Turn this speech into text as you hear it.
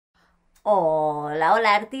Hola,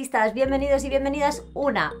 hola artistas, bienvenidos y bienvenidas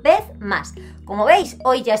una vez más. Como veis,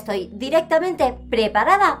 hoy ya estoy directamente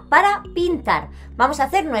preparada para pintar. Vamos a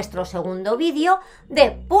hacer nuestro segundo vídeo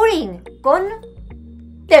de pouring con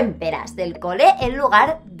témperas del cole en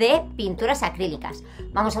lugar de pinturas acrílicas.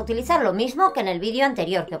 Vamos a utilizar lo mismo que en el vídeo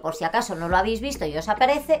anterior, que por si acaso no lo habéis visto y os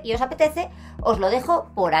apetece, os lo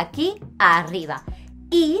dejo por aquí arriba.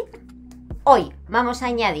 Y hoy vamos a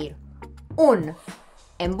añadir un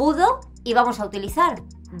embudo y vamos a utilizar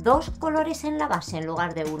 2 colores en la base en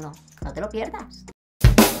lugar de uno. No te lo pierdas.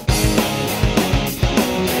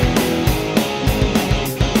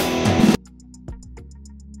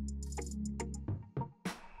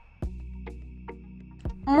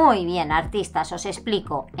 Muy bien, artistas, os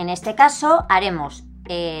explico. En este caso haremos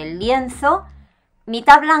el lienzo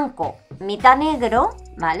mitad blanco, mitad negro,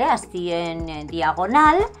 ¿vale? Así en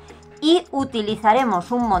diagonal. Y utilizaremos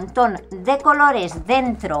un montón de colores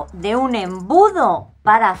dentro de un embudo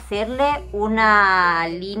para hacerle una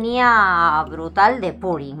línea brutal de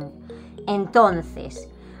pouring. Entonces,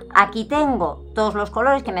 aquí tengo todos los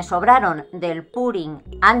colores que me sobraron del pouring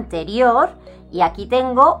anterior y aquí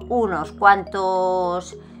tengo unos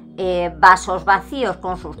cuantos vasos vacíos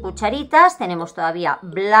con sus cucharitas. Tenemos todavía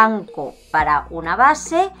blanco para una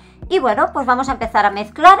base y bueno, pues vamos a empezar a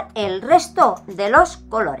mezclar el resto de los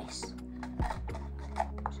colores.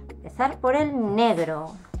 Vamos a empezar por el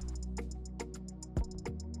negro.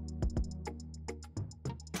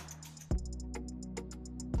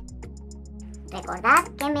 Recordad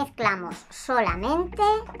que mezclamos solamente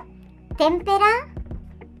témpera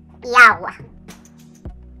y agua.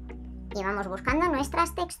 Y vamos buscando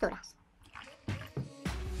nuestras texturas.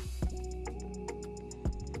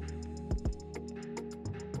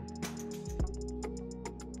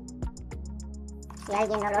 Si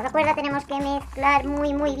alguien no lo recuerda, tenemos que mezclar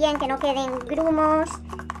muy bien, que no queden grumos.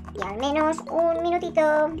 Y al menos un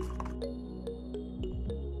minutito.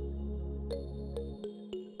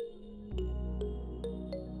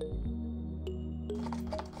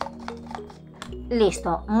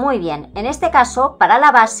 Listo, muy bien. En este caso, para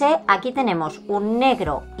la base, aquí tenemos un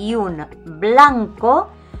negro y un blanco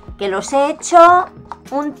que los he hecho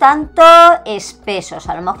un tanto espesos,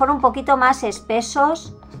 a lo mejor un poquito más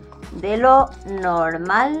espesos de lo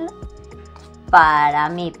normal para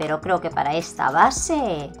mí, pero creo que para esta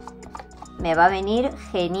base me va a venir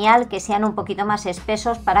genial que sean un poquito más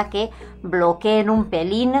espesos para que bloqueen un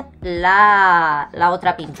pelín la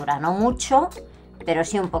otra pintura, no mucho, pero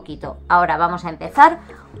sí un poquito. Ahora vamos a empezar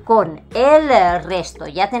con el resto.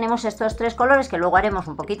 Ya tenemos estos 3 colores que luego haremos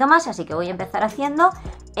un poquito más, así que voy a empezar haciendo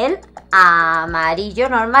el amarillo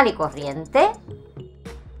normal y corriente.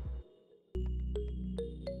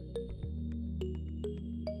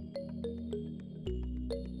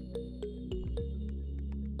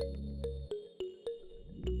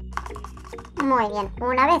 Muy bien,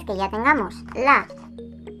 una vez que ya tengamos la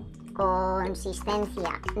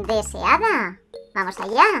consistencia deseada, vamos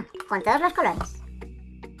allá con todos los colores.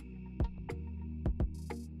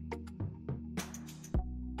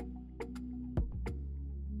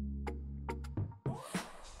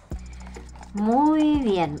 Muy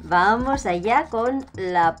bien, vamos allá con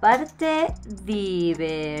la parte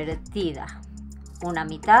divertida. Una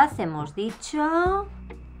mitad hemos dicho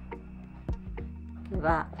que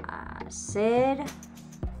va a ser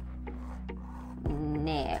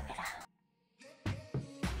negra.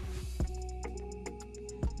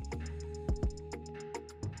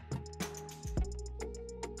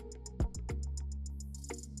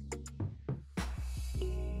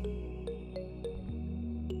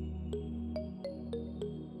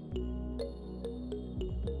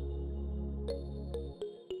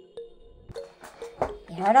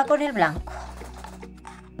 Y ahora con el blanco.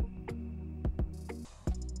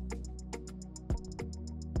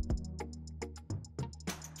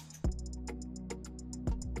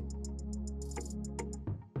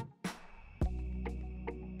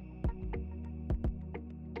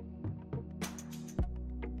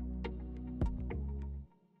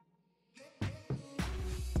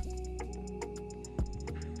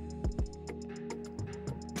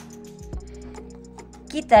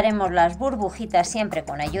 Quitaremos las burbujitas siempre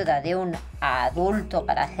con ayuda de un adulto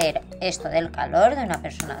para hacer esto del calor, de una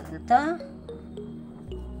persona adulta.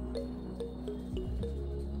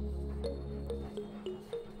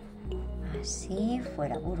 Así,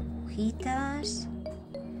 fuera burbujitas.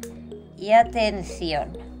 Y atención.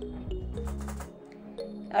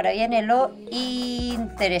 Ahora viene lo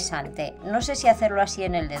interesante. No sé si hacerlo así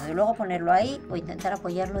en el dedo y luego ponerlo ahí o intentar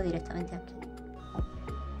apoyarlo directamente aquí.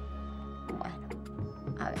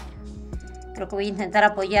 Creo que voy a intentar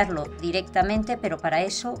apoyarlo directamente, pero para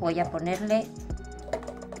eso voy a ponerle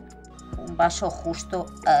un vaso justo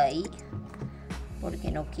ahí,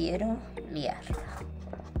 porque no quiero liarla.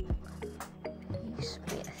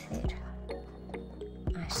 Voy a hacer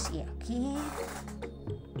así aquí.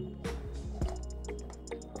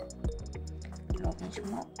 Lo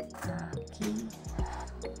mismo aquí.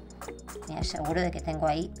 Me aseguro de que tengo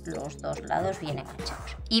ahí los dos lados bien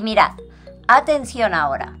enganchados. Y mirad, atención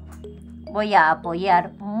ahora. Voy a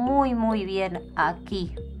apoyar muy bien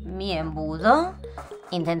aquí mi embudo,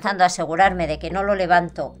 intentando asegurarme de que no lo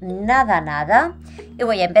levanto nada. Y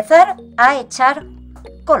voy a empezar a echar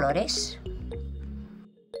colores.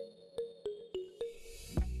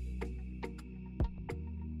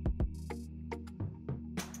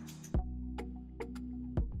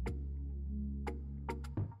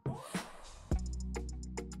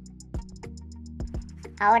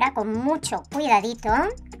 Ahora, con mucho cuidadito,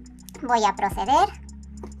 voy a proceder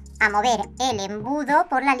a mover el embudo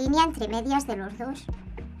por la línea entre medias de los dos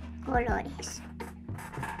colores.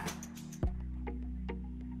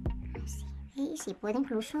 Así, y si puedo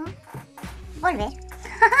incluso volver.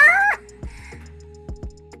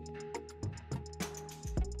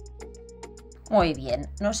 Muy bien,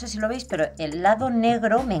 no sé si lo veis, pero el lado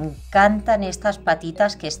negro me encantan estas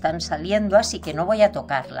patitas que están saliendo, así que no voy a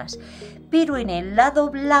tocarlas. Pero en el lado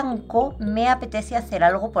blanco me apetece hacer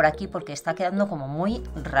algo por aquí porque está quedando como muy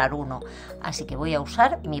raruno. Así que voy a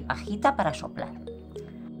usar mi pajita para soplar.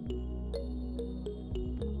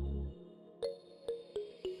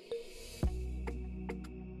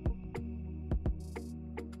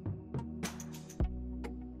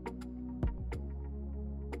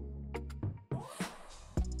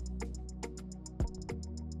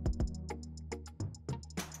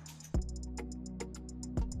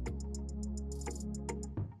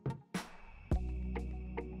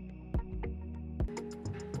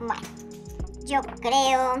 Bueno, yo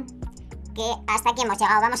creo que hasta aquí hemos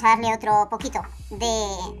llegado. Vamos a darle otro poquito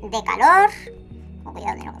de calor. Con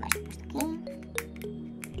cuidado de no comer esto aquí.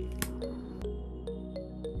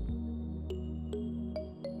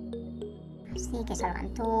 Así que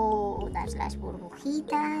salgan todas las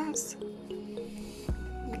burbujitas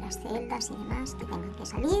y las celdas y demás que tengan que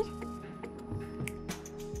salir.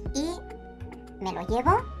 Y me lo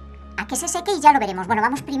llevo a que se seque y ya lo veremos. Bueno,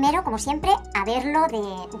 vamos primero, como siempre, a verlo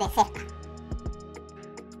de cerca.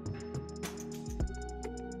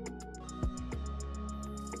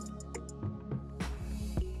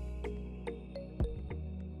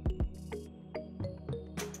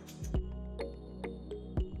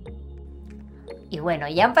 Y bueno,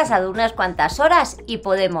 ya han pasado unas cuantas horas y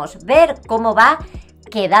podemos ver cómo va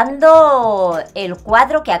quedando el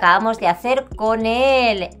cuadro que acabamos de hacer con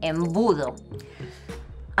el embudo.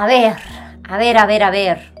 A ver.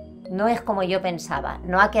 No es como yo pensaba,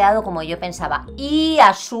 no ha quedado como yo pensaba. Y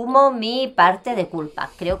asumo mi parte de culpa.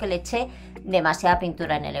 Creo que le eché demasiada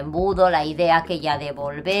pintura en el embudo, la idea aquella de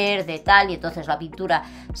volver, de tal, y entonces la pintura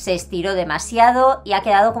se estiró demasiado y ha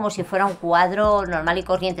quedado como si fuera un cuadro normal y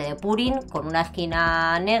corriente de purín, con una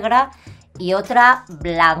esquina negra y otra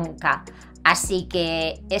blanca. Así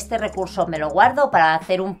que este recurso me lo guardo para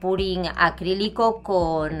hacer un purín acrílico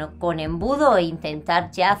con embudo e intentar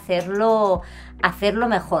ya hacerlo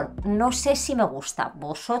mejor. No sé si me gusta.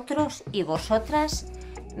 Vosotros y vosotras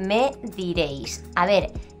me diréis. A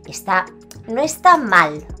ver, no está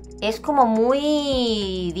mal. Es como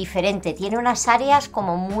muy diferente. Tiene unas áreas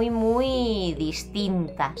como muy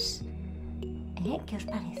distintas. ¿Qué os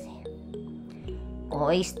parece? Como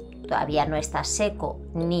veis, todavía no está seco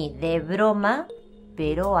ni de broma,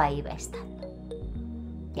 pero ahí va estando.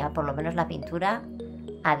 Ya por lo menos la pintura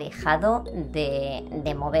ha dejado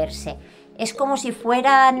de moverse. Es como si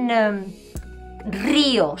fueran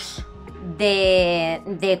ríos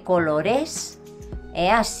de colores,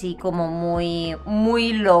 así como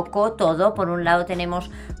muy loco todo. Por un lado tenemos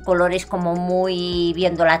colores como muy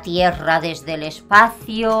viendo la Tierra desde el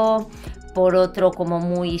espacio, por otro como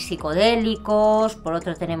muy psicodélicos, por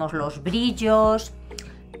otro tenemos los brillos.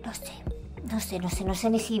 No sé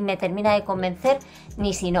ni si me termina de convencer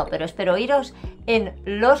ni si no, pero espero oíros en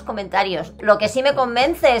los comentarios. Lo que sí me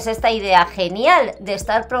convence es esta idea genial de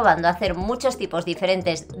estar probando a hacer muchos tipos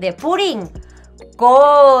diferentes de pudding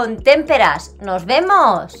con témperas. Nos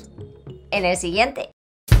vemos en el siguiente.